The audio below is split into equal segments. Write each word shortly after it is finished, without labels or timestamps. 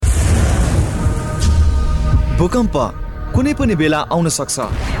भूकम्प कुनै पनि बेला आउन सक्छ।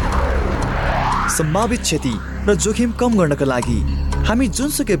 सम्भावित क्षति र जोखिम कम गर्नका लागि हामी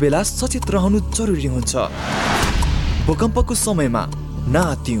जुनसुकै बेला सचेत रहनु जरुरी हुन्छ। भूकम्पको समयमा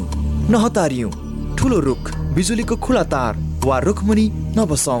नआत्तियौं, नहतारियौं, ठुलो रुख, बिजुलीको खुला तार वा रुखमुनि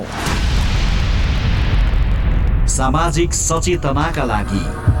नबसौं। सामाजिक सचेतनाका लागि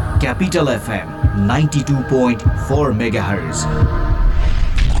capital FM 92.4 megahertz.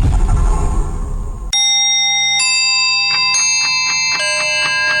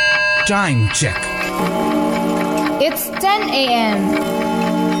 Time check. It's 10 a.m.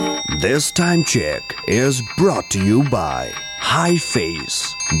 This time check is brought to you by High Face.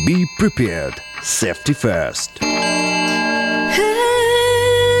 Be prepared. Safety first.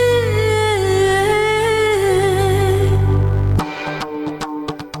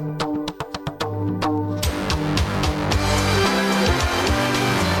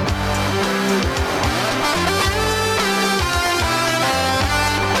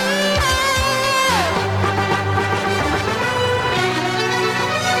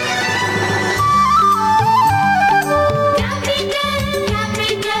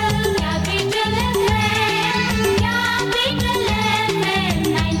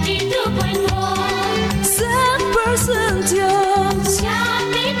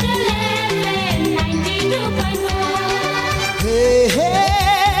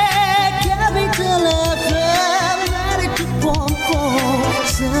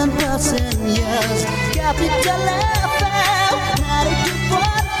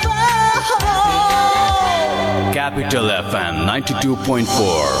 Capital FM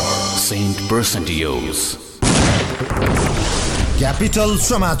 92.4 100% use. Capital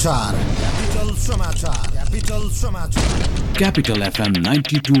समाचार. Capital FM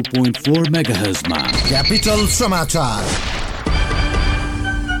 92.4 megahertz मा Capital समाचार.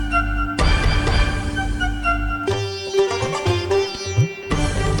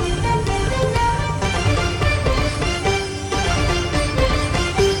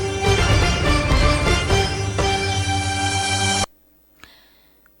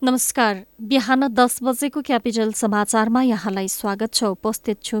 नमस्कार, बिहान 10 बजेको क्यापिटल समाचारमा यहाँलाई स्वागत छ।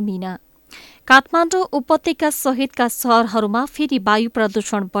 उपस्थित छु मीना। काठमाडौँ उपत्यका सहितका शहरहरूमा फेरि वायु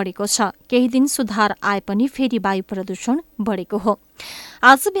प्रदूषण बढेको छ। केही दिन सुधार आए पनि फेरि वायु प्रदूषण बढेको हो।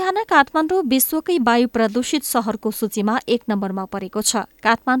 आज बिहान काठमाडौँ विश्वकै वायु प्रदूषित शहरको सूचीमा 1 नम्बरमा परेको छ।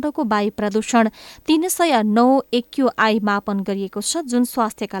 काठमाडौँको वायु प्रदूषण 309 AQI मापन गरिएको छ, जुन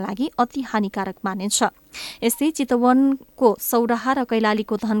स्वास्थ्यका लागि अति हानिकारक मानिन्छ। यस्तै चितवनको सौराहा र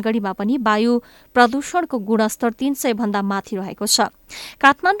कैलालीको धनगढ़ीमा पनि वायु प्रदूषणको गुणस्तर 300 भन्दा माथि रहेको छ।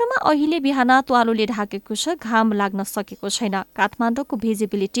 काठमाडौँमा अहिले बिहान तुवालोले ढाकेको छ, घाम लाग्न सकेको छैन। काठमाडौँको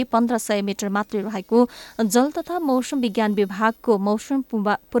भिजिबिलिटी 1500 मिटर मात्रै रहेको जल तथा मौसम विज्ञान विभागको मौसम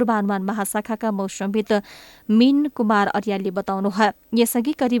पूर्वानुमान महाशाखाका मौसमविद मीन कुमार अर्यालले बताउनुभयो।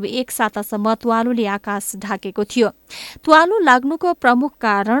 यसअघि करिब 1 सातासम्म तुवालोले आकाश ढाकेको थियो। तुवालो लाग्नुको प्रमुख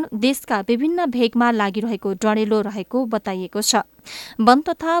कारण देशका विभिन्न भेगमा लागिरहेको डढेलो रहेको बताइएको छ। वन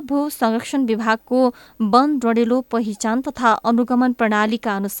तथा भू संरक्षण विभागको वन डढेलो पहिचान तथा अनुगमन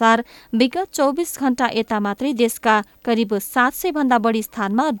प्रणालीका अनुसार विगत 24 घण्टा यता मात्रै देशका करिब 700 भन्दा बढी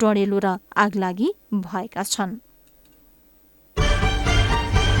स्थानमा डढेलो र आगलागी भएका छन्।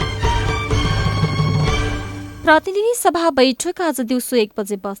 प्रतिनिधि सभा बैठक आज दिउँसो 1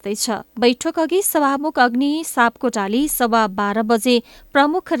 बजे बस्दैछ। बैठक अघि सभामुख अग्नि सापकोटाले 12:15 बजे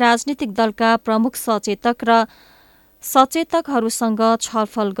प्रमुख राजनीतिक दलका प्रमुख सचेतक र सचेतकहरूसँग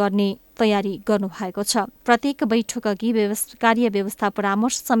छलफल गर्ने तयारी गर्नुभएको छ। प्रत्येक बैठक अघि कार्य व्यवस्था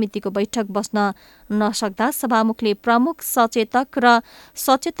परामर्श समितिको बैठक बस्न नसक्दा सभामुखले प्रमुख सचेतक र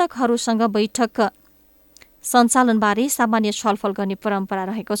सचेतकहरूसँग बैठक सञ्चालनबारे सामान्य छलफल गर्ने परम्परा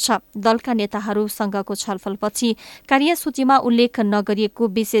रहेको छ। दलका नेताहरूसँगको छलफलपछि कार्यसूचीमा उल्लेख नगरिएको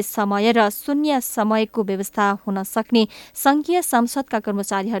विशेष समय र शून्य समयको व्यवस्था हुन सक्ने संघीय संसदका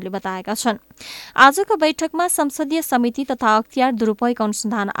कर्मचारीहरूले बताएका छन्। आजको बैठकमा संसदीय समिति तथा अख्तियार दुरूपयोग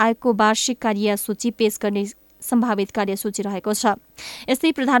अनुसन्धान आयोगको वार्षिक कार्यसूची पेश गर्ने सम्भावित कार्यसूची रहेको छ।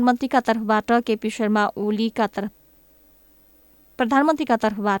 यस्तै प्रधानमन्त्रीका तर्फबाट केपी शर्मा ओलीका प्रधानमन्त्रीका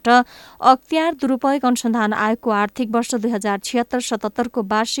तर्फबाट अख्तियार दुरूपयोग अनुसन्धान आयोगको आर्थिक वर्ष 2076-77 को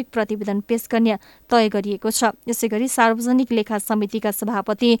वार्षिक प्रतिवेदन पेश गर्ने तय गरिएको छ। यसैगरी सार्वजनिक लेखा समितिका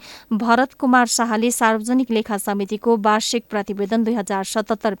सभापति भरत कुमार शाहले सार्वजनिक लेखा समितिको वार्षिक प्रतिवेदन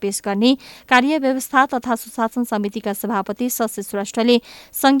 2077 पेश गर्ने, कार्य व्यवस्था तथा सुशासन समितिका सभापति शशि श्रेष्ठले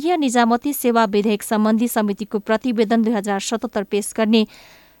संघीय निजामती सेवा विधेयक सम्बन्धी समितिको प्रतिवेदन 2077 पेश गर्ने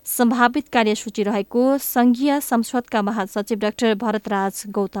सम्भावित कार्यसूची रहेको संघीय संसदका महासचिव डाक्टर भरतराज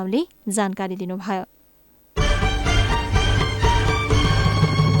गौतमले जानकारी दिनुभयो।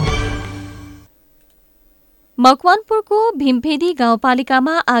 मकवानपुरको भीमफेदी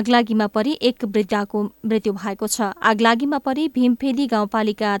गाउँपालिकामा आगलागीमा परि एक वृद्धाको मृत्यु भएको छ। आगलागीमा परि भीमफेदी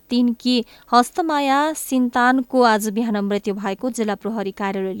गाउँपालिका 3 की हस्तमाया सिन्तानको आज बिहान मृत्यु भएको जिल्ला प्रहरी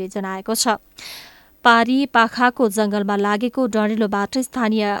कार्यालयले जनाएको छ। पारी पाखाको जंगलमा लागेको डढेलोबाट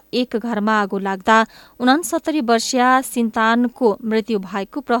स्थानीय एक घरमा आगो लाग्दा 69 वर्षीय सिन्तानको मृत्यु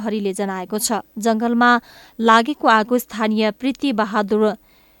भएको प्रहरीले जनाएको छ। जंगलमा लागेको आगो स्थानीय प्रीति बहादुर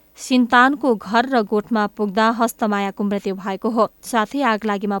सिन्तानको घर र गोठमा पुग्दा हस्तमायाको मृत्यु भएको हो। साथै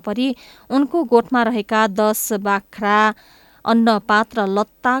आगलागीमा परि उनको गोठमा रहेका 10 बाख्रा, अन्न पात्र,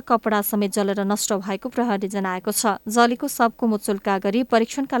 लत्ता, कपडा समेत जलेर नष्ट भएको प्रहरीले जनाएको छ। जलेको शवको मुचुल्का गरी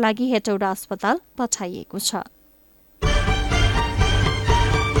परीक्षणका लागि हेटौडा अस्पताल पठाइएको छ।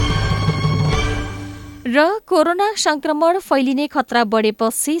 र कोरोना संक्रमण फैलिने खतरा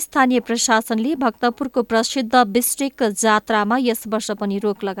बढेपछि स्थानीय प्रशासनले भक्तपुरको प्रसिद्ध बिस्टेक जात्रामा यस वर्ष पनि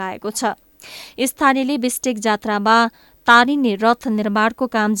रोक लगाएको छ। स्थानीयले बिस्टेक जात्रामा तानिने रथ निर्माणको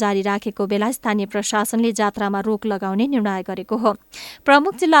काम जारी राखेको बेला स्थानीय प्रशासनले जात्रामा रोक लगाउने निर्णय गरेको हो।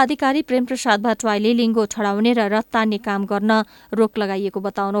 प्रमुख जिल्ला अधिकारी प्रेम प्रसाद भट्टराईले लिङ्गो ठडाउने र रथ तान्ने काम गर्न रोक लगाइएको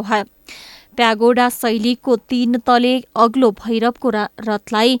बताउनुभयो। प्यागोडा शैलीको 3 तले अग्लो भैरवको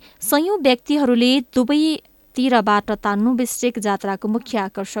रथलाई सयौं व्यक्तिहरूले दुवैतिरबाट तान्नु बिस्टेक जात्राको मुख्य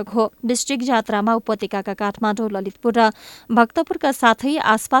आकर्षक हो। बिस्टेक जात्रामा उपत्यकाका काठमाडौँ, ललितपुर र भक्तपुरका साथै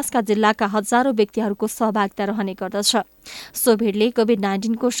आसपासका जिल्लाका हजारौं व्यक्तिहरूको सहभागिता रहने गर्दछ। सो भिडले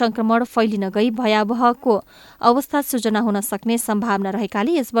कोभिड-19 को संक्रमण फैलिन गई भयावहको अवस्था सृजना हुन सक्ने सम्भावना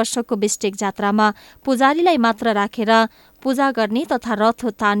रहेकाले यस वर्षको बिस्टेक जात्रामा पुजारीलाई मात्र राखेर पूजा गर्ने तथा रथ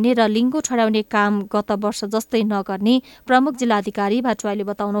तान्ने र लिङ्गो ठडाउने काम गत वर्ष जस्तै नगर्ने प्रमुख जिल्लाधिकारी भट्टराईले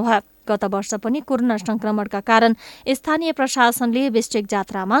बताउनुभयो। गत वर्ष पनि कोरोना संक्रमणका कारण स्थानीय प्रशासनले बिस्टेक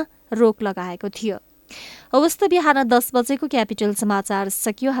जात्रामा रोक लगाएको थियो। अवस्था बिहान 10 बजेको क्यापिटल समाचार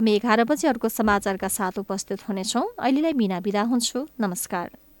सकियो। हामी 11 बजे अर्को समाचारका साथ उपस्थित हुनेछौं। अहिलेलाई मिना बिदा हुन्छु। नमस्कार।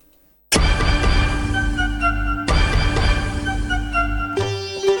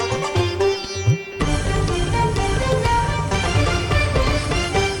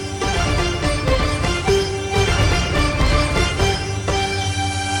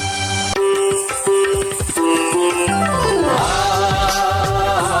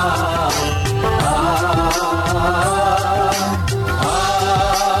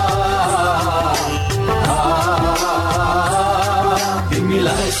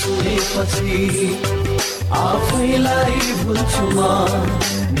 आफैलाई भुल्छु म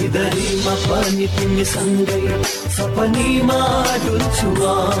निधरीमा पनि तिमीसँगै सपनीमा डुल्छु म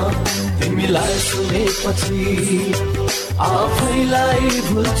तिमीलाई सुनेपछि आफैलाई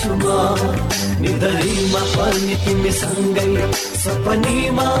भुल्छु म निधरीमा पनि तिमीसँगै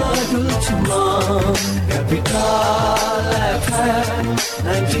सपनीमा डुल्छु म capital FM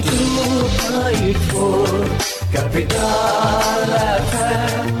 92.4 Capital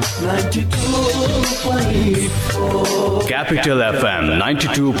FM 92.4 Capital FM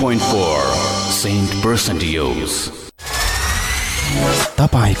 92.4 Saint Percentios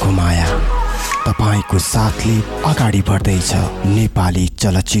तपाईको माया तपाईको साथले अगाडि बढ्दैछ नेपाली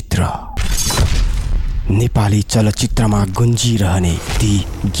चलचित्र। नेपाली चलचित्रमा गुन्जिरहने ती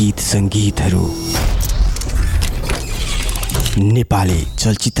गीत संगीतहरू, नेपाली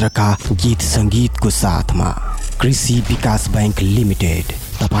चलचित्रका गीत संगीतको साथमा कृषि विकास बैंक लिमिटेड,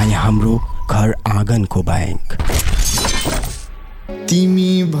 तपाईं हाम्रो घर आँगनको बैंक।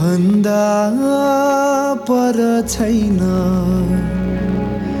 तिमी भन्दा पर छैन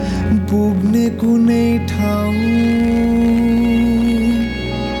पुग्ने कुनै ठाउँ,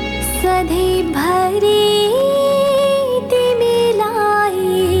 सधैँभरि तिमीलाई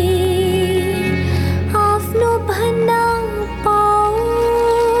आफ्नो भन्न पाऊ।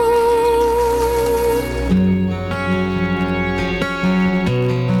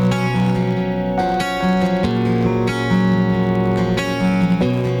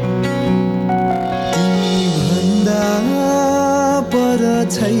 तिमी भन्दा पर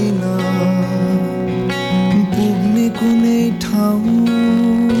छैन पुग्ने कुनै ठाउँ,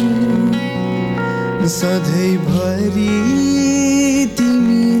 सधैँभरि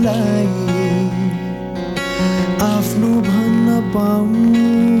तिमीलाई आफ्नो भन्न पाऊ।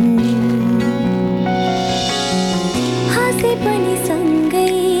 हाँसे पनि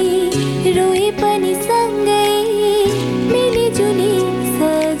सँगै रोए पनि सँगै मिलिजुली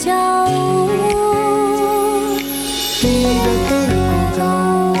सजाऊ।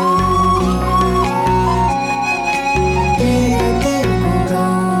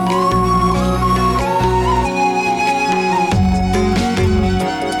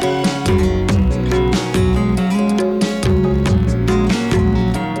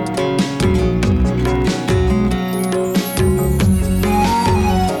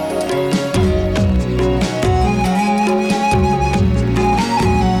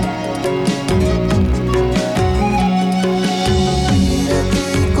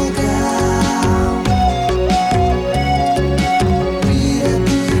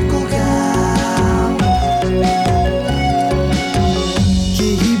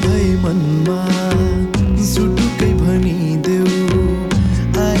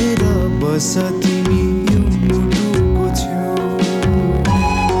 बस तिमी यो मुटुको छेउ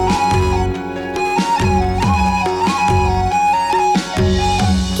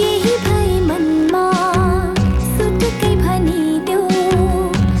केही भई मनमा सुटुकै भनिदेऊ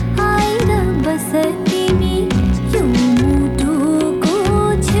आएर बस तिमी यो मुटुको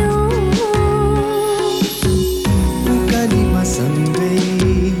छेउ उकालीमा सँगै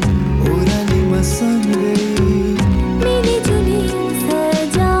ओह्रालीमा सँगै मिलिजुली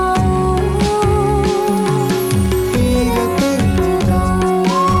सजाऊ पिरतैको गाउँ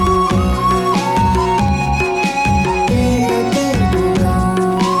पिरतैको गाउँ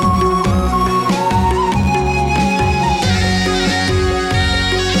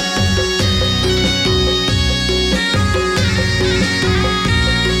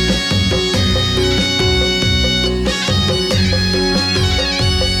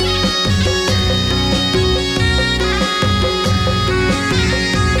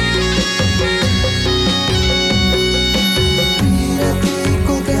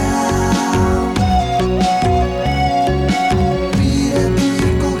पिरतैको गाउँ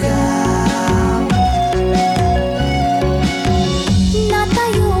पिरतैको गाउँ नाता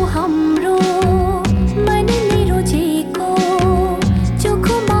यो हाम्रो मनले रोजेको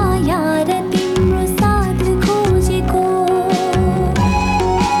चोखो माया र तिम्रो साथ खोजेको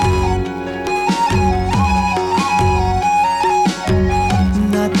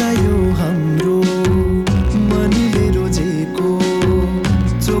नाता यो हाम्रो मनले रोजेको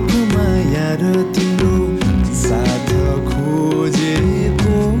चोखो माया र तिम्रो साथ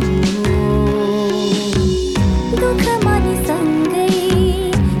खोजेको दुःखमा नि सँगै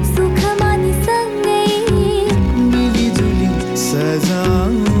सुखमा नि सँगै मिलिजुली सजाऊ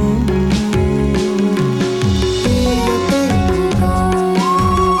पिरतैको गाउँ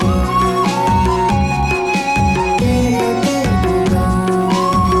पिरतैको गाउँ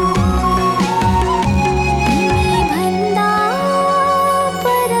तिमी भन्दा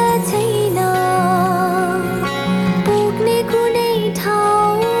पर छैन पुग्ने कुनै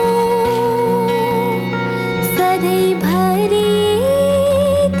ठाउँ सधैँभरि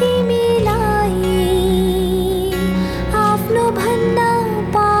तिमीलाई आफ्नो भन्न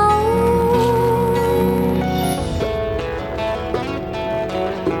पाऊ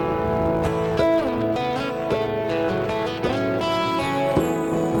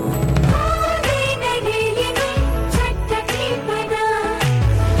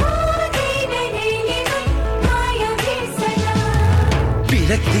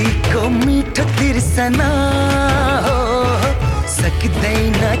विरक्तिको मिठो तिर्सना हो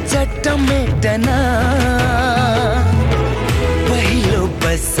सक्दैन चट्ट मेटन पहिलो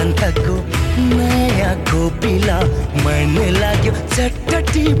बसन्तको नयाँ खोपिला मन लाग्यो चट्ट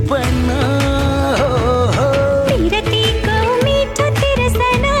टिपन विरतिको मिठो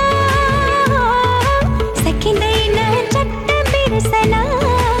तिर्सना सकिँदैन चट्ट बिर्सना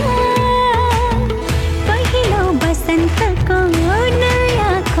पहिलो बसन्तको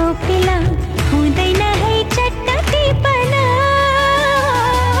नयाँ खोपिला हुँदैन है चट्ट टिपना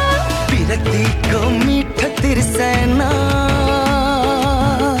विरक्तिको मिठो तिर्सना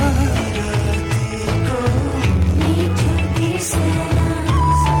मिठो तिर्सना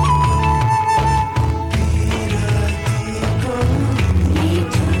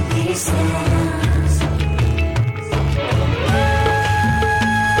मिठो तिर्सना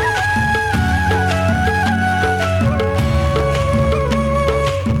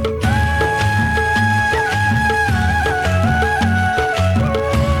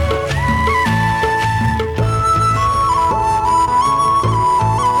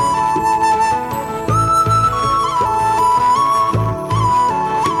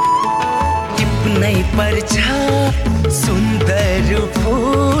टिप्नै पर्छ सुन्दर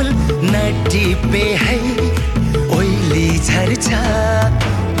फूल नटिपे है ओइली झर्छ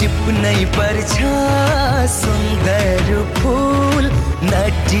टिप्नै पर्छ सुन्दर फूल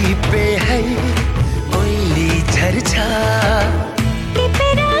नटिपे है ओइली झर्छ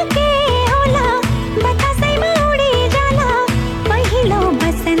टिपेर के होला बतासैमा उडी जाला पहिलो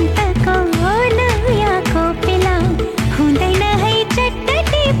बसन्तको नयाँ खोपिला हुँदैन है चट्ट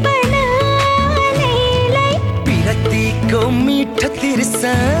टिपना लैलै विरक्तिको मिठो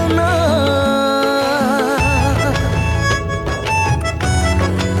तिर्सना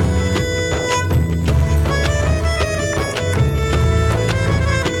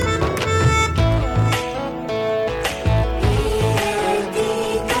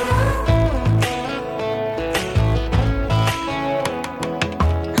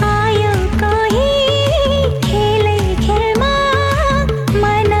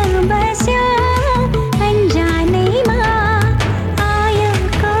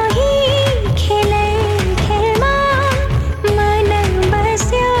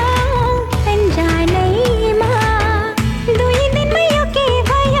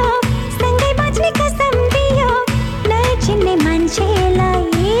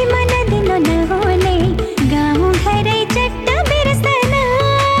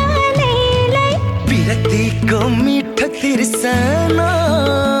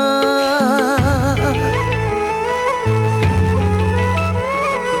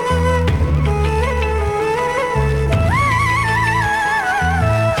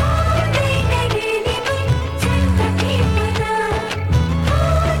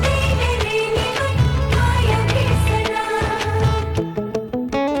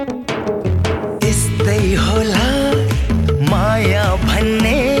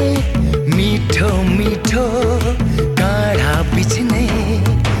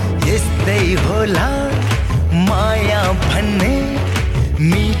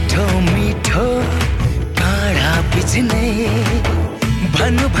मिठो मिठो काँडा बिच्ने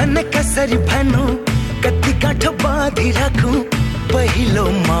भन्नु कसरी भन्नु कति गाँठो बाँधि राखौँ पहिलो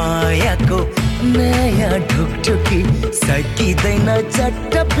मायाको नयाँ ढुकढुकी सकिँदैन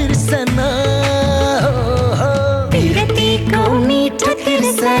झट्ट बिर्सन पिरतीको मिठो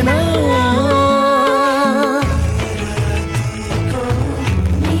तिर्सना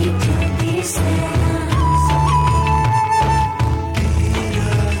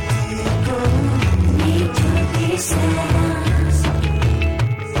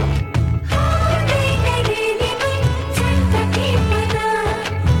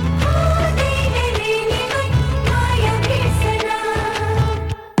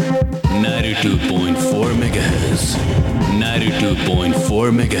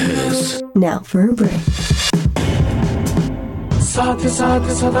Now for a break. साथ साथ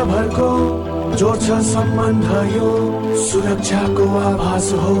सदाभरको जोड्छ सम्बन्ध यो सुरक्षाको आभास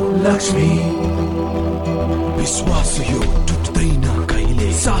हो लक्ष्मी विश्वास यो टुट्दैन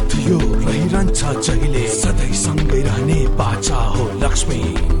कहिले साथ यो रहिरहन्छ जहिले सधैँ सँगै रहने बाचा हो लक्ष्मी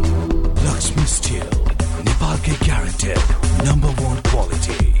लक्ष्मी स्टिल नेपालकै ग्यारेन्टेड नम्बर 1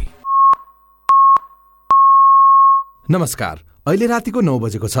 क्वालिटी। नमस्कार, अहिले रातिको 9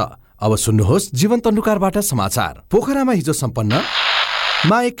 बजेको छ। अब सुन्नुहोस् जीवन तन्डुकारबाट समाचार। पोखरामा हिजो सम्पन्न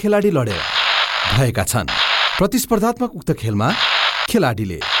मा एक खेलाडी लडेर भएका छन्। प्रतिस्पर्धात्मक उक्त खेलमा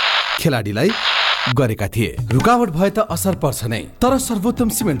खेलाडीलाई गरेका थिए। रुकावट भए त असर पर्छ नै, तर सर्वोत्तम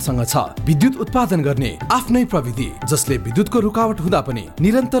सिमेन्टसँग छ विद्युत उत्पादन गर्ने आफ्नै प्रविधि जसले विद्युतको रुकावट हुँदा पनि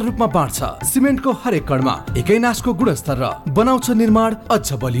निरन्तर रूपमा बाँड्छ। सिमेन्टको हरेक कणमा एकै नासको गुणस्तर र बनाउँछ निर्माण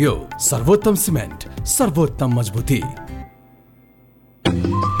अझ बलियो। सर्वोत्तम सिमेन्ट, सर्वोत्तम मजबुती।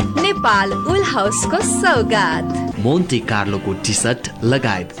 नेपाल उल हाउसको सौगात मोन्टे कार्लोको टी सर्ट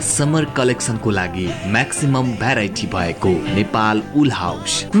लगायत समर कलेक्सनको लागि म्याक्सिमम भेराइटी भएको नेपाल उल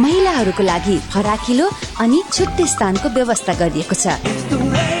हाउस महिलाहरूको लागि फराकिलो अनि छुट्टै स्थानको व्यवस्था गरिएको छ।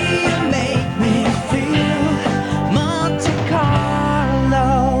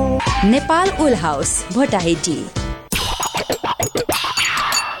 Nepal wool house Bhotahiti.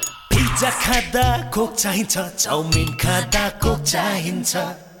 Pizza खाँदा कोक चाहिन्छ, चाउमिन खाँदा कोक चाहिन्छ,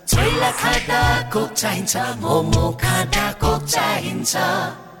 छोइला खाँदा कोक चाहिन्छ, मोमो खाँदा कोक चाहिन्छ।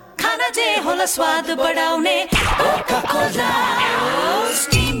 खाना जे होला स्वाद बढाउने कोका कोला।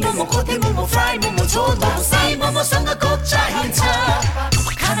 स्टिम मोमो, खोते मोमो, फ्राई मोमो, झोल मोमो, साई मोमोसँग कोक चाहिन्छ।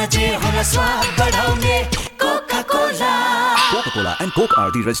 खाना जे होला स्वाद बढाउने Coca Cola. Coca-Cola and Coke are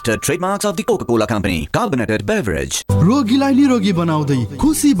the registered trademarks of the Coca-Cola Company. Carbonated beverage. रोगीलाई निरोगी बनाउँदै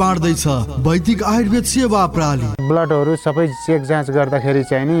खुसी बाँड्दैछ वैदिक आयुर्वेद सेवा प्रणाली। ब्लडहरू सबै चेक जाँच गर्दाखेरि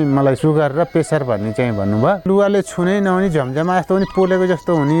चाहिँ नि मलाई सुगर र प्रेसर भन्ने चाहिँ भन्नुभयो। लुगाले छुनै नहुने झमझमा जस्तो पनि पोलेको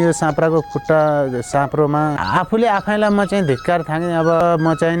जस्तो हुने यो साँप्राको खुट्टा साँप्रोमा आफूले आफैलाई म चाहिँ धिक्कार थाङेँ। अब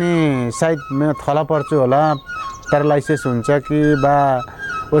म चाहिँ नि सायद थला पर्छु होला, प्यारालाइसिस हुन्छ कि बा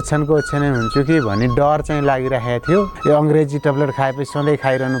ओछ्यानको ओछ्यानै हुन्छु कि भन्ने डर चाहिँ लागिरहेको थियो। यो अङ्ग्रेजी ट्याब्लेट खाएपछि सधैँ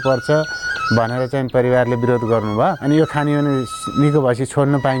खाइरहनु पर्छ भनेर चाहिँ परिवारले विरोध गर्नुभयो। अनि यो खाने भने निको भएपछि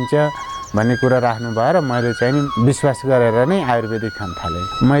छोड्नु पाइन्छ भन्ने कुरा राख्नुभयो र मैले चाहिँ नि विश्वास गरेर नै आयुर्वेदिक खान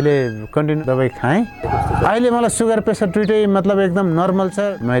थालेँ। मैले कन्टिन्यू दबाई खाएँ। अहिले मलाई सुगर प्रेसर दुइटै मतलब एकदम नर्मल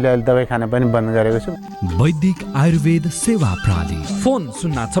छ। मैले अहिले दबाई खान पनि बन्द गरेको छु। वैदिक आयुर्वेद सेवा प्रणाली। Phone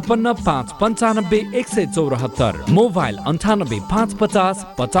 056 595 174, mobile 98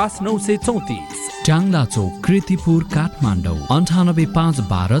 550 50 934। ट्याङ्ला चौक, कृतिपुर, काठमाडौँ 98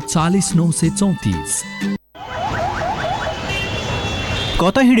 512 40 934।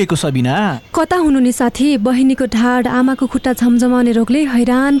 कता हिँडेको सबिना? कता हुनु नि साथी, बहिनीको ढाड आमाको खुट्टा झमझमाउने रोगले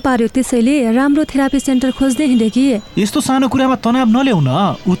हैरान पार्यो। त्यसैले राम्रो थेरापी सेन्टर खोज्दै हिँडे कि। यस्तो सानो कुरामा तनाव नल्याउ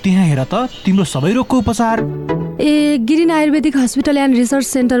न, उ त्यहाँ हेर त तिम्रो सबै रोगको उपचार। ए गिरिन आयुर्वेदिक हस्पिटल एन्ड रिसर्च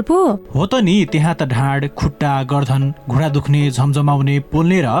सेन्टर पो हो त नि। त्यहाँ त ढाड, खुट्टा, गर्दन, घुँडा दुख्ने, झमझमाउने,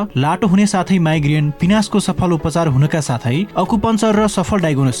 पोल्ने र लाटो हुने साथै माइग्रेन, पिनासको सफल उपचार हुनका साथै अकुपञ्चर र सफल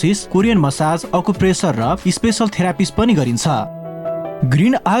डायग्नोसिस, कोरियन मसाज, अकुप्रेसर र स्पेशल थेरापिस्ट पनि गरिन्छ।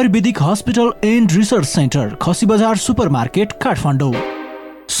 Green Ayurvedic hospital and research centre, खसी बजार सुपर मार्केट, काठमाडौँ।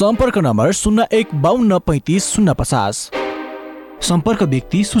 सम्पर्क नम्बर 0152 35 050। सम्पर्क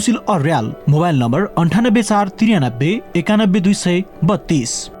व्यक्ति सुशील अर्याल। Mobile number 98 493 91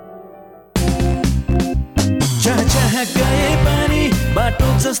 232। जहाँ जहाँ गए पनि बाटो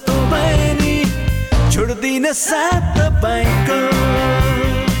जस्तो भए नि छोड्दिन साथ तपाईँको।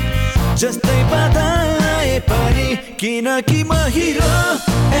 जस्तै बाधा आए पनि किनकि म हिरो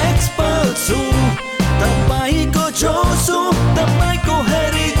एक्सपर्ट छु। तपाईँको जोसु, तपाईँको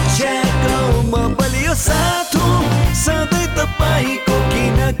हर इच्छाको म बलियो साथ हुँ सधैँ तपाईँको,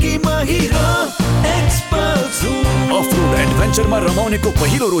 किनकि म हिरो एक्सपर्ट छु। अफ रोड एडभेन्चरमा रमाउनेको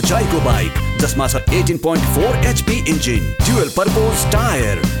पहिलो रोचाइको बाइक जसमा छ 18.4 HP engine, dual purpose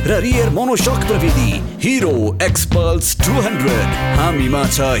tyre र रियर मोनोसक प्रविधि। हिरो एक्सपल्स 200 हामीमा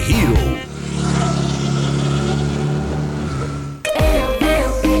छ हिरो।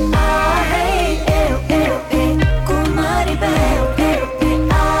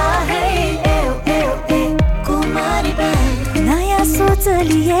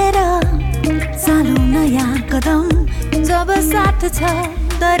 चलिएर चालौ नयाँ कदम जब साथ छ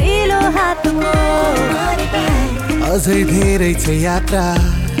दरिलो हातको अझै धेरै छ यात्रा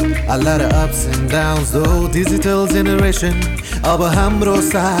A lot of ups and downs though digital generation अब हाम्रो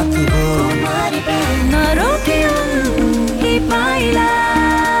साथ हो नरोक्यौ ही पाइला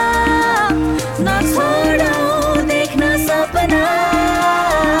नछोडौ देख्न सपना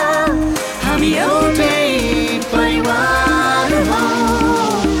हामी एउटै परिवार हो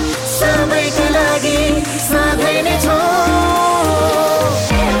सबैका लागि सधैँ नै छौ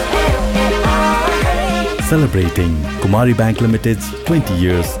Celebrating Kumari Bank Limited's 20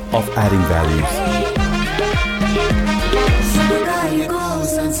 years of adding values.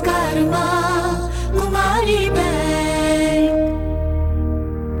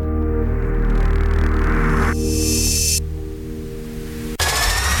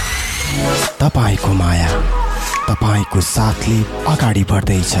 तपाईको माया, तपाईको साथले अगाडि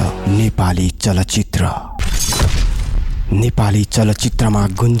बढ्दैछ नेपाली चलचित्र। नेपाली चलचित्रमा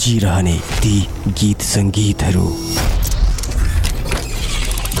गुन्जिरहने ती गीत संगीतहरू,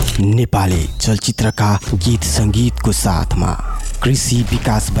 नेपाली चलचित्रका गीत संगीतको साथमा कृषि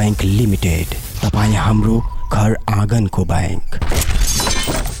विकास बैंक लिमिटेड, तपाईं हाम्रो घर आँगनको बैंक।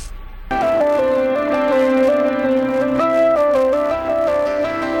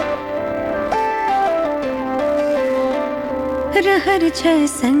 रहर छ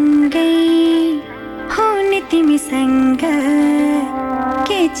सँगै हो नि तिमीसँग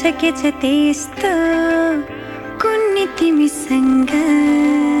के छ त्यस्तो कुन्नी तिमीसँग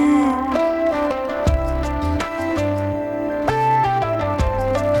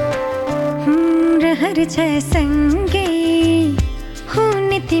रहर छ सँगै हो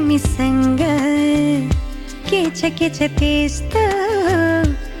नि तिमीसँग के छ त्यस्तो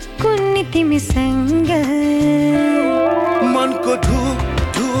कुन्नी तिमीसँग मनको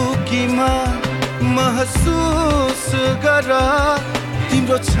ढुकीमा महसुस गर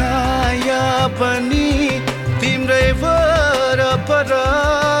तिम्रो छाया बनी तिम्रै वरपर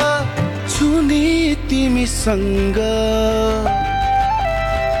छुनी तिमीसँग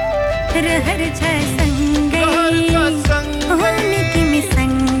रहर छ सँगै हो नि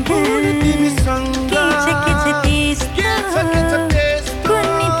तिमीसँग के छ त्यस्तो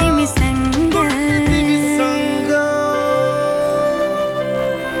कुन्नी तिमीसँग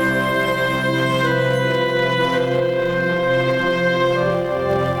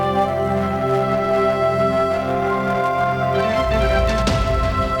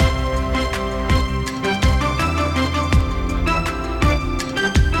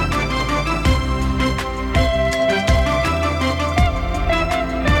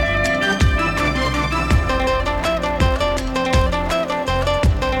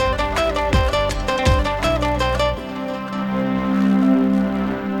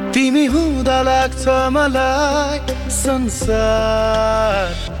तिमी हुँदा लाग्छ मलाई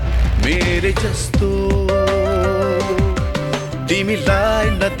संसार मेरै जस्तो तिमीलाई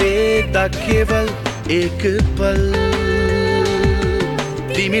नदेख्दा केवल एक पल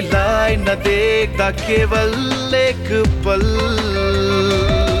तिमीलाई नदेख्दा केवल एक पल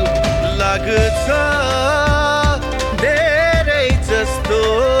लाग्छ धेरै जस्तो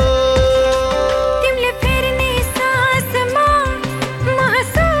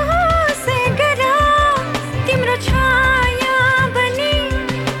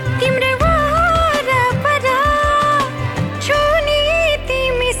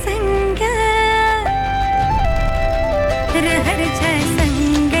रहर छ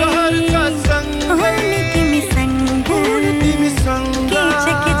सँगै हो नि तिमीसँग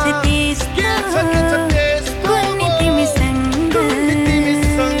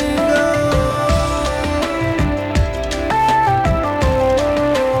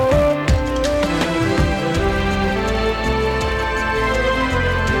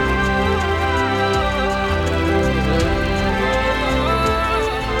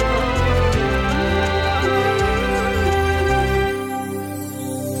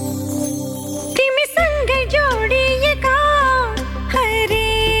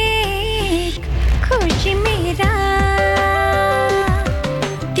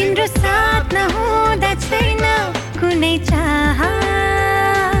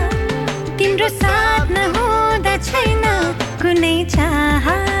कुनै चाह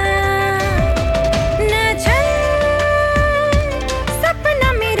नछन् सपना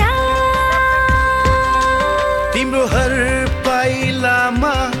मेरा तिम्रो हर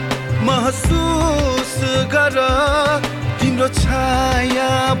पाइलामा महसुस गर तिम्रो छाया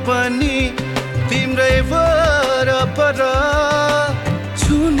पनि तिम्रै वरपर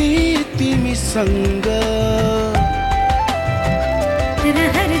छुनी तिमीसँग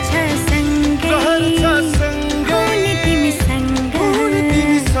रहर छ सँगै हुने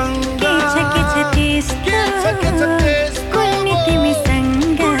तिमीसँग के छ त्यस्तो कुल्ने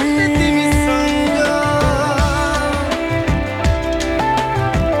तिमीसँग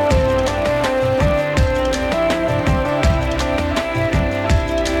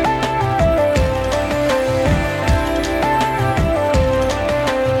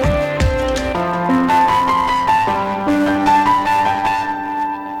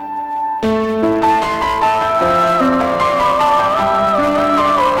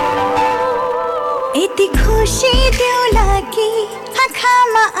यति खुसी देउला कि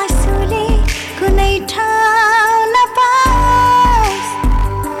आँखामा आँसुले कुनै ठाउँ नपाओस्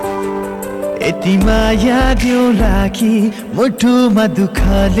यति माया देउला कि मुटुमा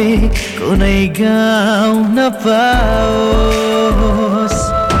दुःखले कुनै गाउँ नपाओस्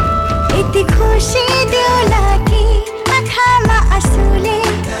यति खुसी देउला कि आँखामा आँसुले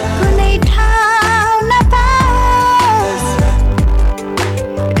कुनै ठाउँ नपाओस्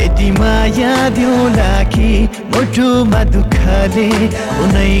यति माया देउला कि मुटुमा दुःखले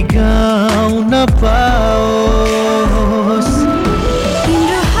कुनै गाउँ नपाओस्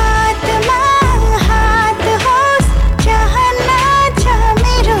तिम्रो हातमा हात होस् चाहना छ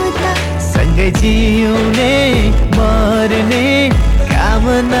मेरो त सँगै जिउने मर्ने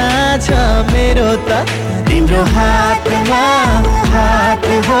कामना छ मेरो त तिम्रो हातमा हात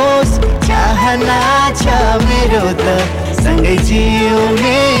होस् चाहना छ मेरो त सँगै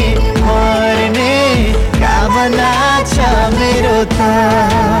जिउने मर्ने कामना छ मेरो त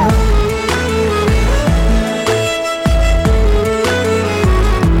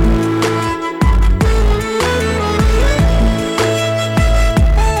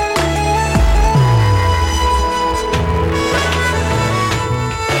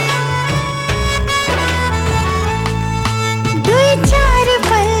दुई चार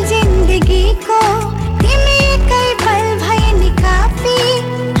पल जिन्दगीको तिमी एकै पल भए नि काफी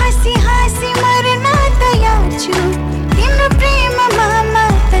हाँसी हाँसी मर्न तयार छु तिम्रो प्रेममा म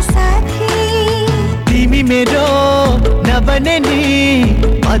त साथी तिमी मेरो नबने नि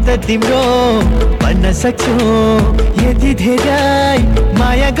म त तिम्रो भन्न सक्छु यति धेरै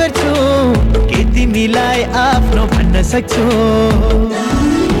माया गर्छु के तिमीलाई आफ्नो भन्न सक्छु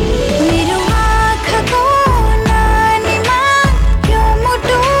मेरो आँखाको नानीमा यो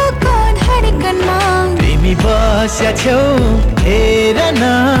मुटुको धडकनमा तिमी बस्या छौ हेर न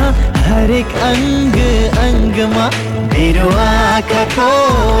हरेक अङ्ग अङ्गमा मेरो आँखाको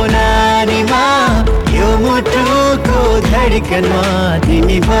नानीमा यो मुटुको धडकनमा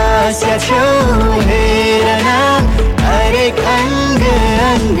तिमी बस्या छौ हेर न हरेक अङ्ग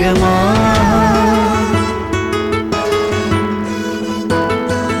अङ्गमा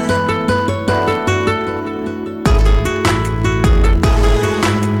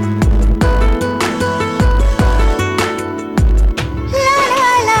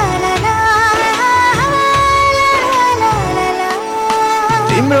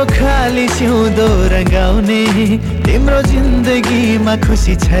तिम्रो खाली सिउँदो रङ्गाउने तिम्रो जिन्दगीमा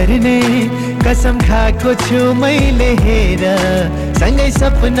खुसी छर्ने कसम खाएको छु मैले हेर सँगै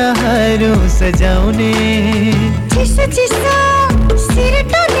सपनाहरू सजाउने चिसो चिसो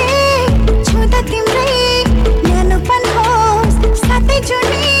सिरटोले छुँदा तिम्रै न्यानोपन होस् साथै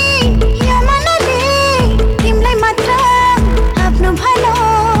जुनी यो मनले तिमीलाई मात्र आफ्नो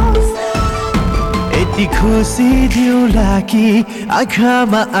भनोस् यति खुसी दिउला कि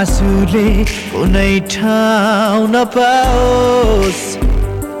आँखामा आँसुले कुनै ठाउँ नपाओस्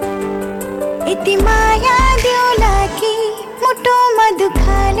यति माया देउला कि मुटुमा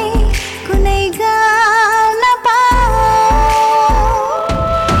दुःखले कुनै गाउँ नपाओस्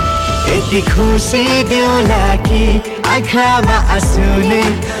यति खुसी दिउला कि आँखामा आँसुले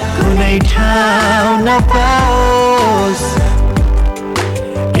कुनै ठाउँ नपाओस्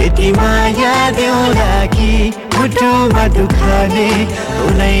यति माया देउला कि मुटुमा दुःखले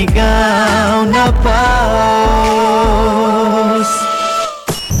कुनै गाउँ नपाओस्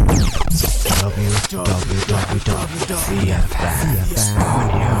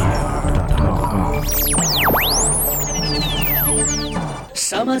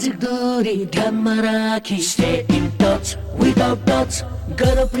सामाजिक दूरी ध्यानमा राखी stay in touch without touch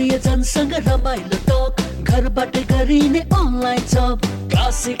गर प्रियजनसँग रमाइलो टक घरबाटै गरिने online job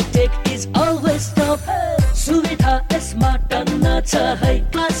classic take is always top सुविधा यसमा टन्न छ है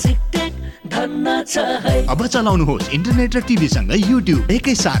क्लासिक टेक धन्न छ है अब चलाउनुहोस् इन्टरनेट र टिभी सँगै युट्युब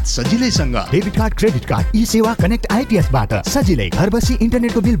एकै साथ सजिलैसँग डेबिट कार्ड क्रेडिट कार्ड ई सेवा कनेक्ट आइपीएस बाट सजिलै घर बसी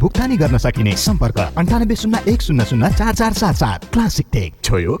इन्टरनेटको बिल भुक्तानी गर्न सकिने सम्पर्क 9801004477 क्लासिक टेक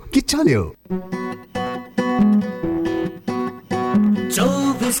छोयो कि चल्यो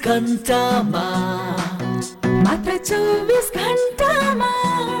 24 घण्टामा मात्र 24 घण्टामा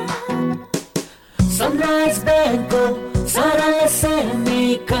सनराइज ब्याङ्कको सरल सेमी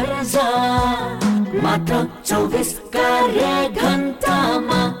कर्जा मात्र 24 कार्य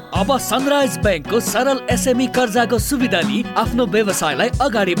घण्टामा अब सनराइज ब्याङ्कको सरल एसएमई कर्जाको सुविधा लिई आफ्नो व्यवसायलाई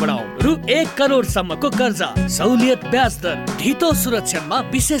अगाडि बढाऊ रु 1 करोडसम्मको कर्जा सहुलियत ब्याज दर ढितो सुरक्षामा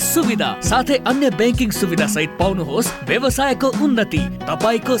विशेष सुविधा साथै अन्य ब्याङ्किङ सुविधा सहित पाउनुहोस् व्यवसायको उन्नति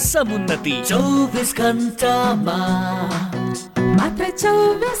तपाईको समुन्नति 24 घण्टामा मात्र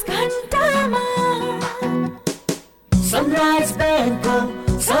 24 घण्टामा सनराइज ब्याङ्कको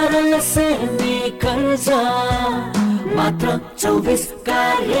सरल सेमी कर्जा मात्र 24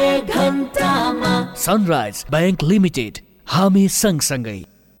 कार्य घण्टामा सनराइज ब्याङ्क लिमिटेड हामी सँगसँगै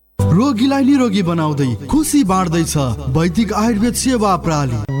रोगीलाई निरोगी बनाउँदै खुसी बाँड्दैछ वैदिक आयुर्वेद सेवा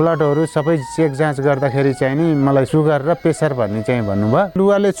प्रणाली ब्लडहरू सबै चेक जाँच गर्दाखेरि चाहिँ नि मलाई सुगर र प्रेसर भन्ने चाहिँ भन्नुभयो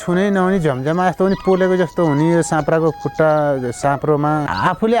लुगाले छुनै नहुने झमझमा जस्तो पनि पोलेको जस्तो हुने यो साँप्राको खुट्टा साँप्रोमा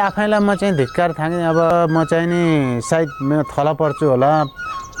आफूले आफैलाई म चाहिँ धिक्कार थाकेँ अब म चाहिँ नि सायद थला पर्छु होला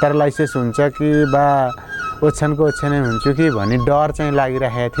प्यारालाइसिस हुन्छ कि बा ओछ्यानको ओछ्यानै हुन्छु कि भन्ने डर चाहिँ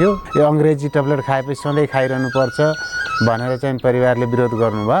लागिरहेको थियो यो अङ्ग्रेजी ट्याब्लेट खाएपछि सधैँ खाइरहनु पर्छ भनेर चाहिँ परिवारले विरोध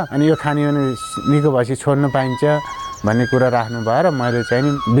गर्नुभयो अनि यो खाने भने निको भएपछि छोड्नु पाइन्छ भन्ने कुरा राख्नुभयो र मैले चाहिँ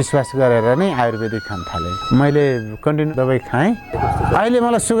नि विश्वास गरेर नै आयुर्वेदिक खान थालेँ मैले कन्टिन्यू दबाई खाएँ अहिले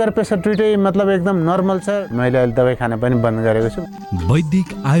मलाई सुगर प्रेसर दुइटै मतलब एकदम नर्मल छ मैले अहिले दबाई खान पनि बन्द गरेको छु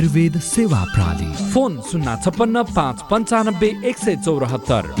वैदिक आयुर्वेद सेवा प्रणाली फोन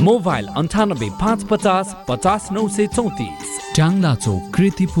 056 मोबाइल 98 550 934 ट्याङ्ला चौक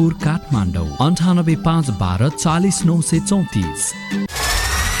कृतिपुर काठमाडौँ 98 512 40 934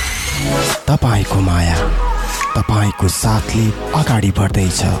 तपाईको माया तपाईको साथले अगाडि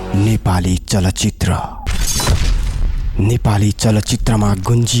बढ्दैछ नेपाली चलचित्रमा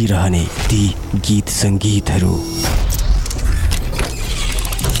गुन्जिरहने ती गीत संगीतहरू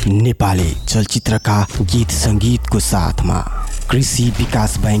नेपाली चलचित्रका गीत संगीतको साथमा कृषि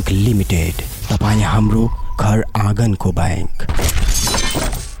विकास बैंक लिमिटेड तपाईं हाम्रो घर आँगनको बैंक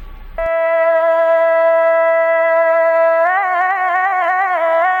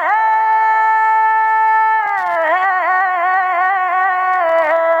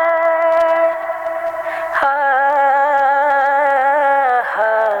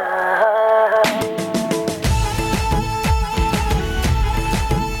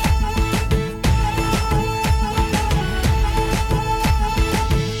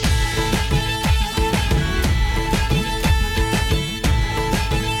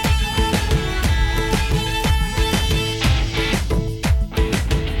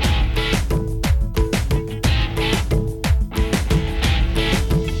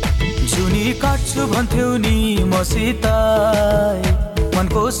भन्थ्यौ नि मसित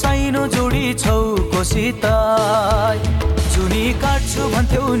मनको साइनो जोडी छौ कोसित जुनी काट्छु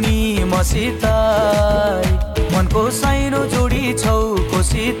भन्थ्यौ नि मसित मनको साइनो जोडी छौ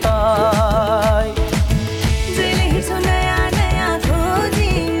कोसित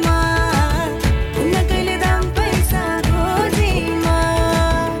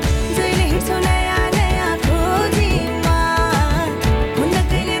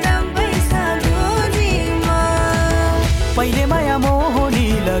पहिले माया मोहनी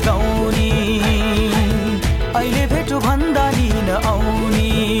लगाउने अहिले भेटु भन्दा नि नआउने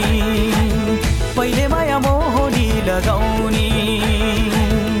पहिले माया मोहनी लगाउने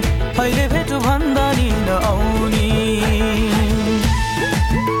अहिले भेटु भन्दा नि नआउने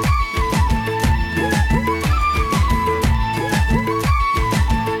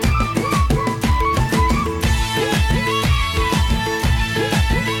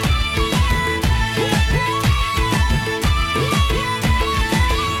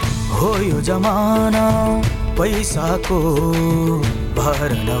यो जमाना पैसाको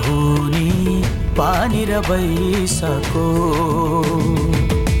भर नहुने पानी र पैसाको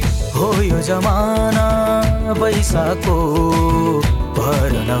हो यो जमाना पैसाको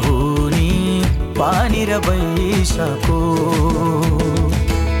भर नहुने पानी र पैसाको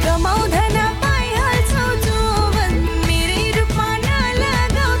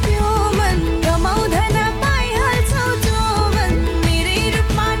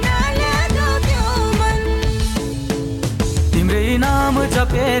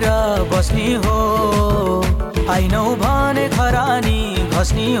जपेर बस्नी हो आइनौ भने खरानी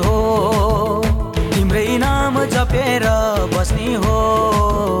घस्नी हो तिम्रै नाम जपेर बस्नी हो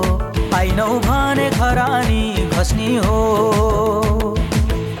आइनौ भने खरानी घस्नी हो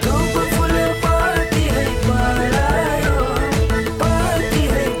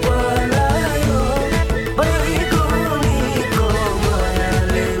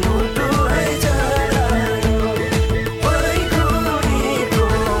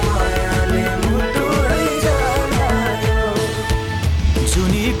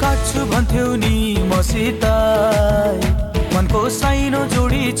भन्थ्यौ नि मसित मनको साइनो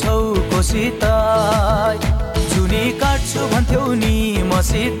जोडी छौ कोसित जुनी काट्छु भन्थ्यौ नि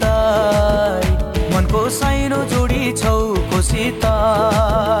मसित मनको साइनो जोडी छौ कोसित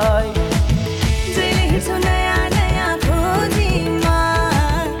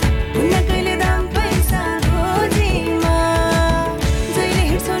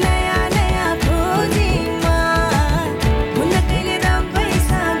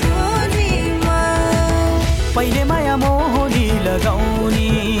पहिले माया मोहनी लगाउने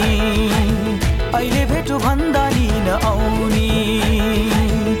अहिले भेटु भन्दा नि नआउने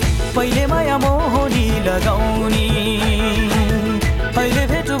पहिले माया मोहनी लगाउने अहिले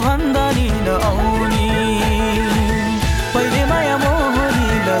भेटु भन्दा नि नआउने पहिले माया मोहनी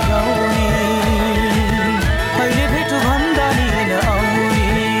लगाउने अहिले भेटु भन्दा नि नआउने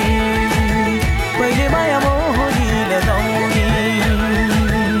पहिले माया मोहनी लगाउने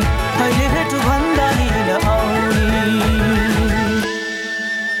अहिले भेटु भन्दा नि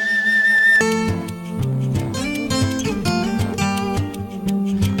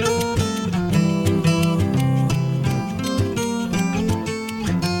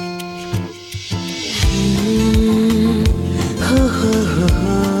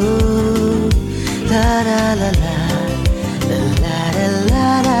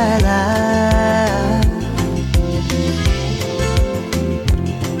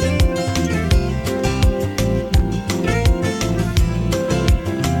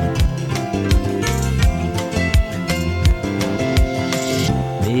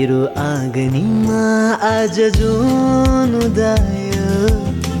मेरो आँगनीमा आज जुन उदायो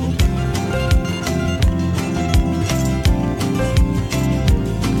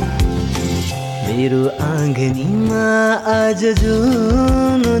मेरो आँगनीमा आज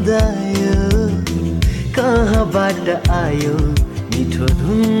जुन उदायो कहाँबाट आयो मिठो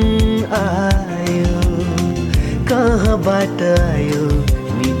धुन आयो कहाँबाट आयो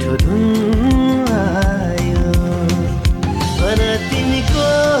मिठो धुन आयो भन तिमी को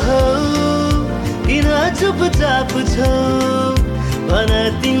हौ किन चुपचाप छौ भन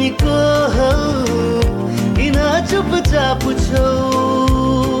तिमी को हौ किन चुपचाप छौ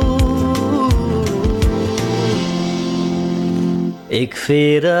एक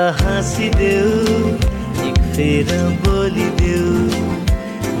फेर हाँसिदेऊ एक फेर बोलिदेऊ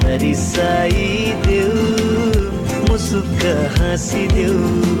रिसाइदेऊ मुसुक्क हाँसिदेऊ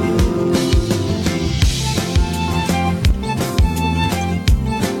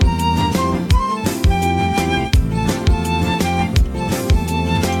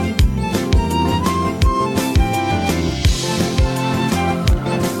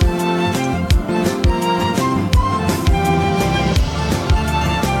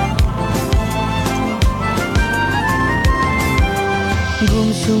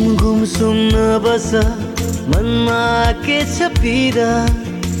गुमसुम नबस मनमा के छ पीडा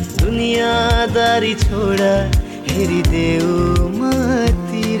दुनियादारी छोडा हेरिदेऊ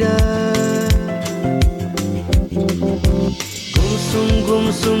मतिर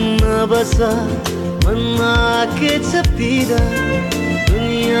गुमसुम नबस मनमा के छ पीडा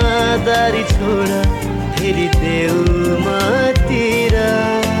दुनियादारी छोडा हेरिदेऊ मतिर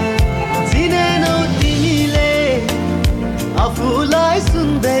चिनेनौ तिमीले आफूलाई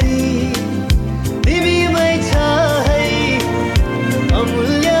सुन्दरी तिमीमै छ है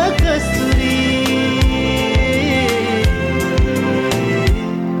अमूल्य कस्तुरी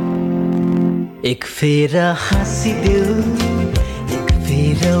एक फेर हाँसिदेऊ एक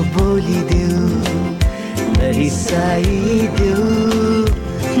फेर बोलिदेऊ रिसाइदेऊ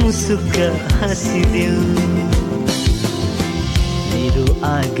मुसुक्क हाँसिदेऊ मेरो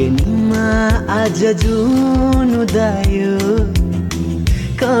आँगनीमा आज जुन उदायो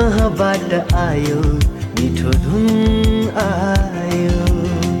कहाँबाट आयो मिठो धुन आयो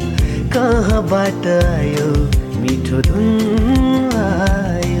कहाँबाट आयो मिठो धुन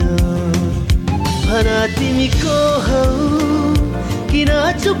आयो भन तिमी को हौ किन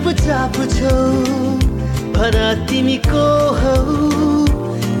चुपचाप छौ भन तिमी को हौ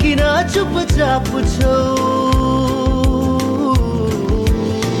किन चुपचाप छौ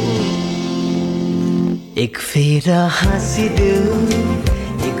एक फेर हाँसिदेऊ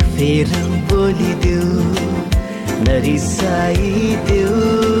एक फेर बोलिदेऊ नरिसाइदेऊ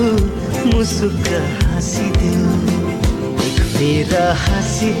मुसुक्क हाँसिदेऊ एक फेर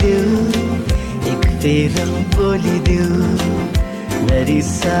हाँसिदेऊ एक फेर बोलिदेऊ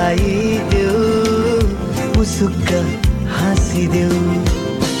नरिसाइदेऊ मुसुक्क हाँसिदेऊ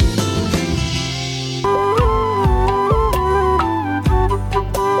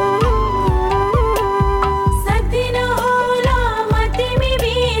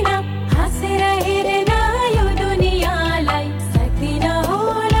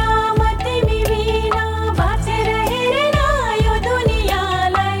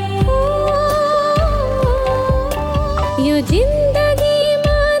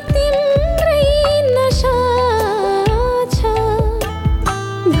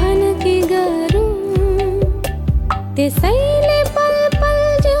त्यसैले पल पल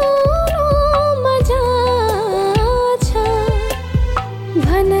जिउनु मजा छ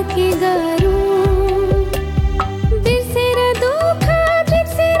भन के गरौँ बिर्सेर दुःख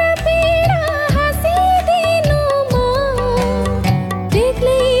बिर्सेर पीडा हाँसिदिनुमा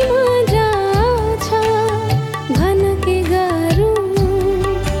बेग्लै मजा छ भन के गरौँ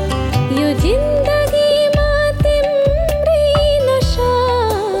यो जिन्दगीमा तिम्रै नशा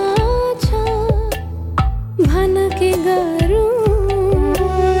छ भन के गरौँ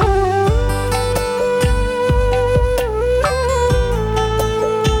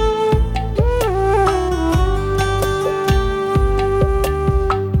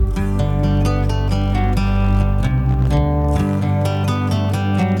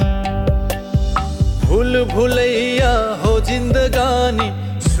भूल भुलैया हो जिन्दगानी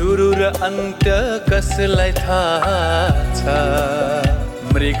सुरु र अन्त्य कसलाई थाहा छ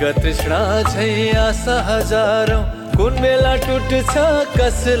मृग तृष्णा झै आशा हजारौं कुन बेला टुट्छ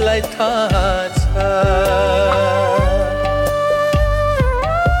कसलाई थाहा छ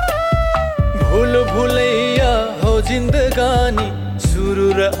भूल भुलैया हो जिन्दगानी सुरु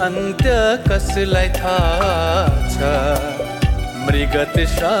र अन्त्य कसलाई थाहा छ मृग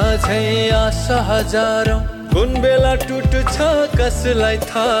तृष्णा झै आशा हजारौं कुन बेला टुट्छ कसलाई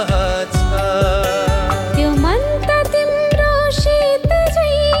थाहा छ त्यो मन त तिम्रो शीत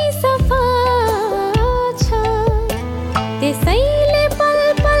झै सफा छ त्यसैले पल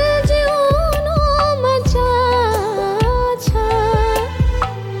पल जिउनु मजा छ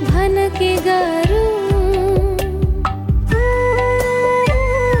भन के गरौँ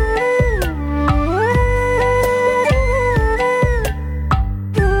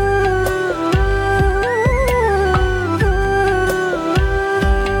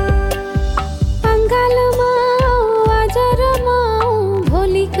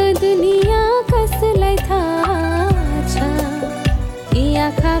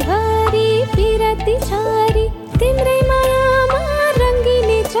आँखाभरि पिरती छारी तिम्रै मायामा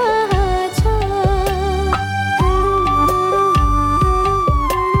रङ्गिने चाह छ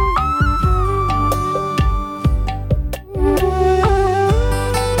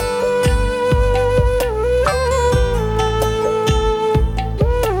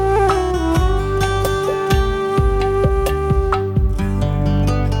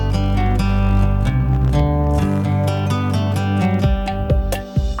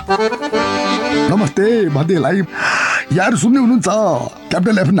नमस्ते भन्दैलाई यार सुन्दै हुनुहुन्छ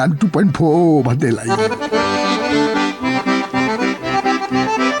क्यापिटल एफ 92.4 भन्दैलाई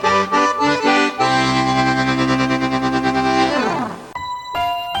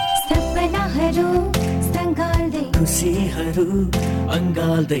सपनाहरू सँगाल्दै खुसीहरू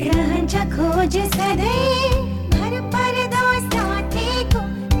अङ्गाल्दै रहन्छ खोज सधैँ भर पर्दो साथीको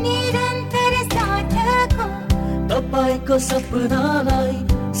निरन्तर साथको तपाईको सपनालाई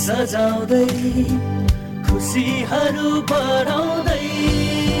सजाउँदै खुसीहरू बढाउँदै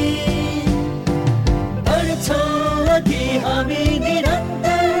बढ्छौँ अघि हामी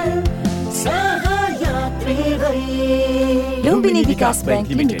निरन्तर सहयात्री भई लुम्बिनी विकास बैंक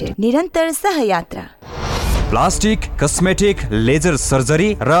लिमिटेड निरन्तर सहयात्रा प्लास्टिक कस्मेटिक लेजर सर्जरी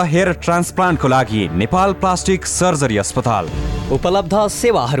र हेयर ट्रान्सप्लान्टको लागि नेपाल प्लास्टिक सर्जरी अस्पताल उपलब्ध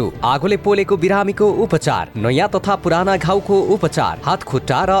सेवाहरू आगोले पोलेको बिरामीको उपचार नयाँ तथा पुराना घाउको उपचार हात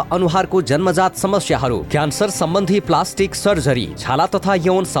खुट्टा र अनुहारको जन्मजात समस्याहरू क्यान्सर सम्बन्धी प्लास्टिक सर्जरी छाला तथा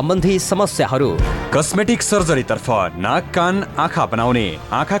यौन सम्बन्धी समस्याहरू कस्मेटिक सर्जरी तर्फ नाक कान आँखा बनाउने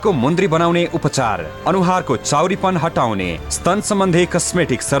आँखाको मुन्द्री बनाउने उपचार अनुहारको चाउरीपन हटाउने स्तन सम्बन्धी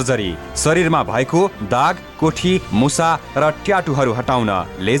कस्मेटिक सर्जरी शरीरमा भएको दाग कोठी मुसा र ट्याटुहरू हटाउन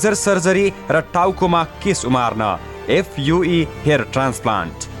लेजर सर्जरी र टाउकोमा केश उमार्न FUE हेयर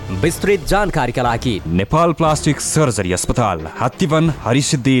ट्रान्सप्लान्ट विस्तृत जानकारीका लागि नेपाल प्लास्टिक सर्जरी अस्पताल, हात्तीवन,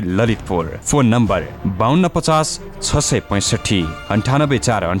 हरिसिद्धि, ललितपुर। Phone number 5250 665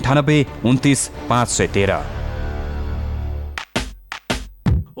 98498 29 513।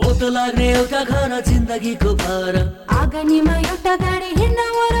 ओतो लाग्ने एउटा घर जिन्दगीको भर, आँगनीमा एउटा गाडी हिँड्न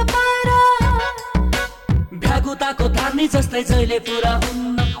वरपर, भ्यागुताको धार्नी जस्तै जहिले पुरा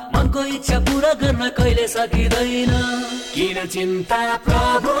हुन्न, मनको इच्छा पुरा गर्न कहिले सकिँदैन। किन चिन्ता,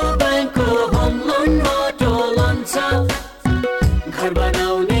 प्रभु बैंकको होम लोन अटो लोन छ, घर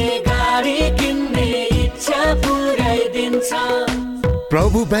बनाउने गाडी किन्ने इच्छा पुर्याइदिन्छ।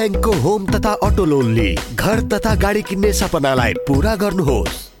 प्रभु बैंकको होम तथा अटो लोनले घर तथा गाडी किन्ने सपनालाई पूरा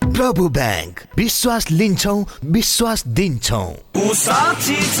गर्नुहोस्। प्रभु बैंक, विश्वास लिन्छौं, विश्वास दिन्छौं। ऊ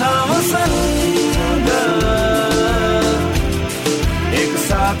साक्षी छ मसँग, एक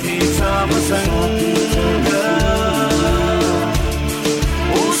साथी छ मसँग,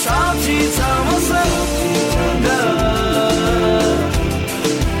 ऊ साक्षी छ मसँग,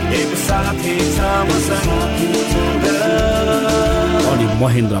 एक साथी छ मसँग। अनि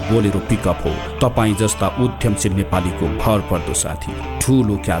महेन्द्र बोलेरो पिकअप हो तपाईँ जस्ता उद्यमशील नेपालीको भरपर्दो साथी।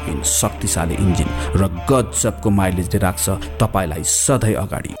 ठुलो क्याबिन, शक्तिशाली इन्जिन र गजबको माइलेजले राख्छ तपाईँलाई सधैँ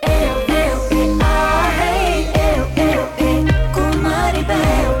अगाडि।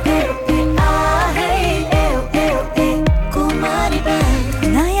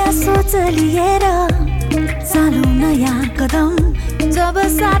 नयाँ सोच लिएर चालौ नयाँ कदम, जब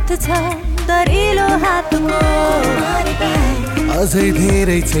साथ छ दरिलो हातको। अझै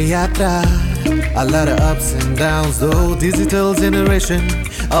धेरै छ यात्रा, a lot of ups and downs though, digital generation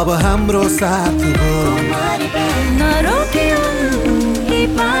अब हाम्रो साथ हो। नरोकियो यी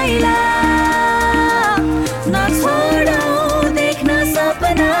पाइला, नछोडौ देख्न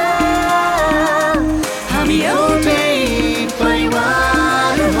सपना, हामी एउटै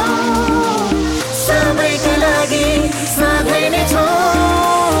परिवार हौ, सबैका लागि सधैँ नै छौ।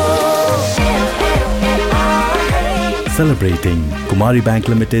 Celebrating Kumari Bank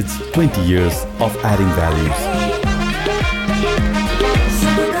Limited's 20 years of adding values.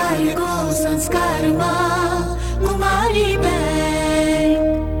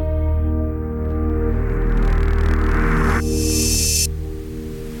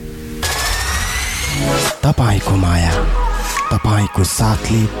 तपाईको माया, तपाईको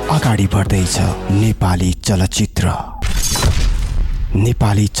साथले अगाडि बढ्दैछ नेपाली चलचित्र।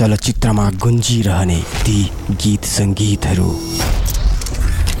 नेपाली चलचित्रमा गुन्जिरहने ती गीत संगीतहरू,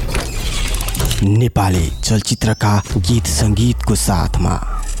 नेपाली चलचित्रका गीत संगीतको साथमा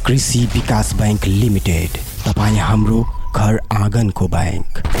कृषि विकास बैंक लिमिटेड, तपाईँ हाम्रो घर आँगनको बैंक।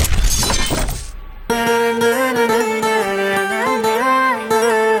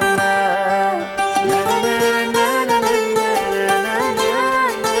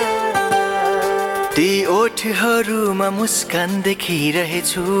 ती ओठहरूमा मुस्कान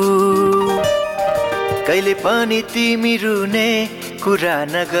देखिरहेछु, कहिले पनि तिमी रुने कुरा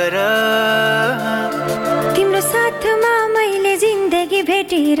नगर। तिम्रो साथमा मैले जिन्दगी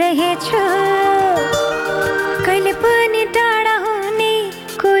भेटिरहेछु, कहिले पनि टाढा हुने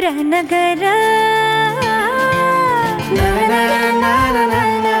कुरा नगर।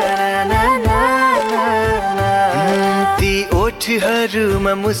 ती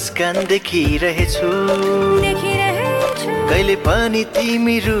ओठहरूमा मुस्कान देखिरहेछु, कहिले पनि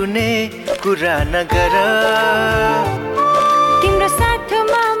तिमी रुने कुरा नगर। तिम्रो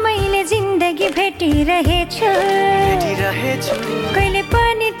साथमा मैले जिन्दगी भेटिरहेछु, कहिले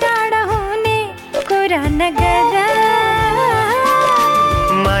पनि टाढा हुने कुरा नगर।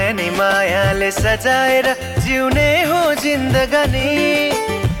 माया नै मायाले सजाएर जिउने हो जिन्दगानी,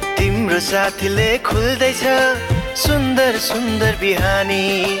 तिम्रो साथीले खुल्दैछ सुन्दर सुन्दर बिहानी।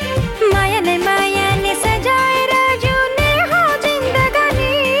 माया नै मायाले सजाएर जिउने हो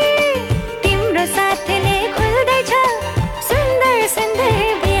जिन्दगानी, तिम्रो साथीले खुल्दैछ सुन्दर सुन्दर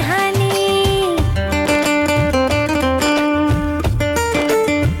बिहानी।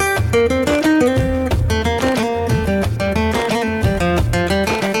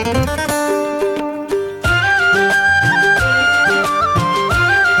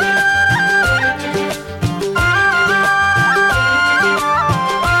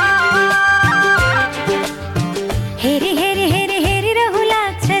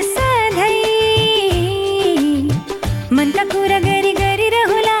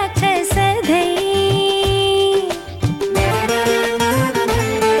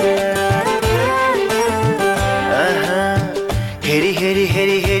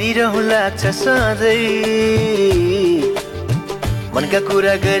 सधैँ मनका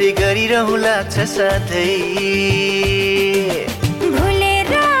कुरा गरी गरी रहँ लाग्छ सधैँ।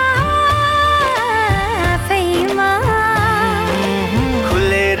 भुलेर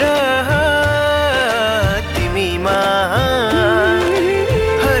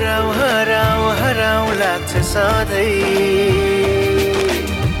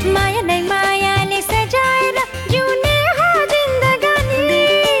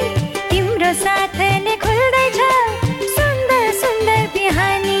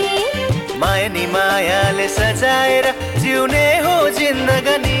सजाएर जिउने हो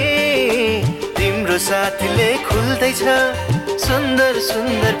जिन्दगानी तिम्रो साथीले खुल्दैछ सुन्दर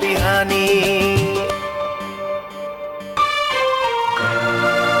सुन्दर बिहानी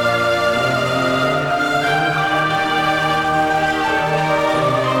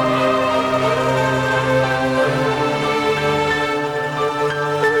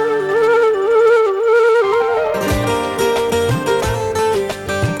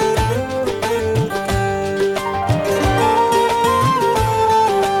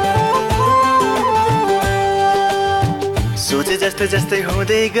जस्तै जस्तै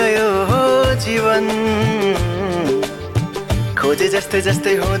हुँदै गयो हो जीवन खोजे जस्तै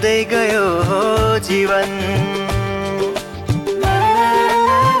जस्तै हुँदै गयो हो जीवन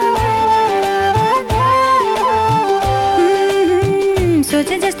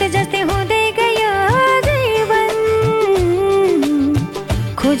सोचे जस्तै जस्तै हुँदै गयो जीवन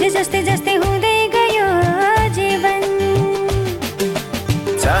खोजे जस्तै जस्तै हुँदै गयो जीवन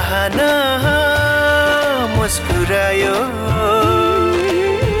चाहना मुस्कुरायो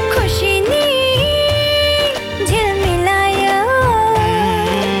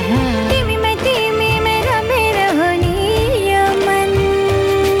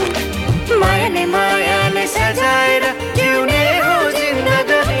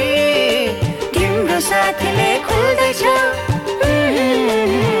साथीले खुल्दैछ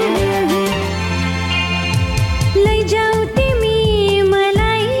लैजाऊ तिमी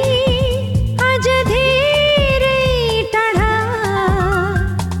मलाई आज धेरै टाढा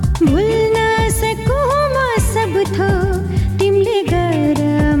भुल्न सकौँ म सब थोक तिमीले गर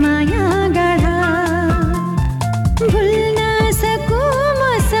माया गाढा भुल्न सकौँ म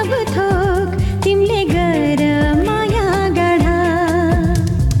सब थोक तिमीले गर माया गाढा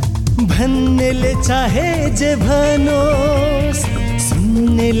भन्नेले चाहे जे भनोस्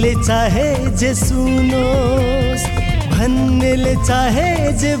सुन्नेले चाहे जे सुनोस् भन्नेले चाहे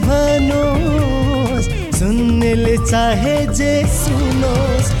जे भनोस् सुन्नेले चाहे जे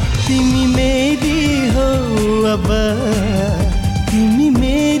सुनोस् तिमी मेरी हो अब तिमी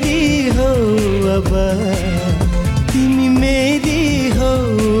मेरी हो अब तिमी मेरी हो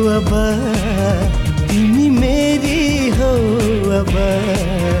अब तिमी मेरी हो अब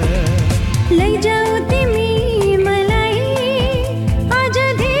लैजाऊ तिमी मलाई आज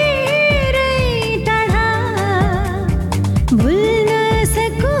धेरै टाढा भुल्न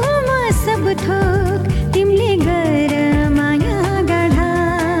सकौँ म सब थोक तिमीले गर माया गाढा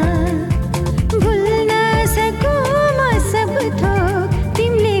भुल्न सकौँ म सब थोक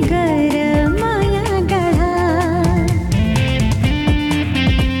तिमीले गर माया गाढा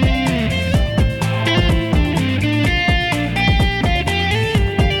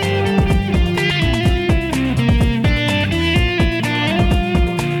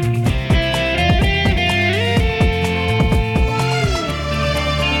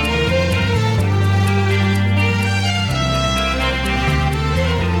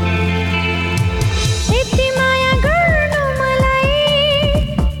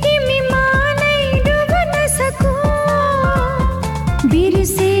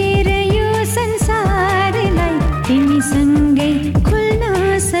बिर्सेर यो संसारलाई तिमीसँगै खुल्न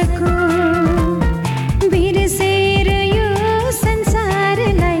सकौँ बिर्सेर यो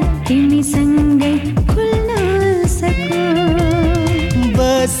संसारलाई तिमीसँगै खुल्न सकौँ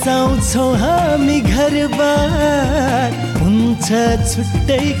बसाउँछौ हामी घरबार हुन्छ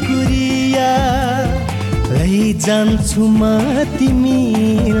छुट्टै कुरिया लैजान्छु म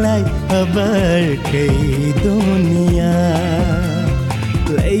तिमीलाई अबर्कै दुनिया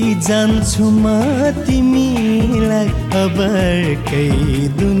लैजान्छु म तिमीलाई अबर्कै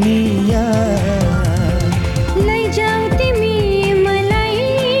दुनिया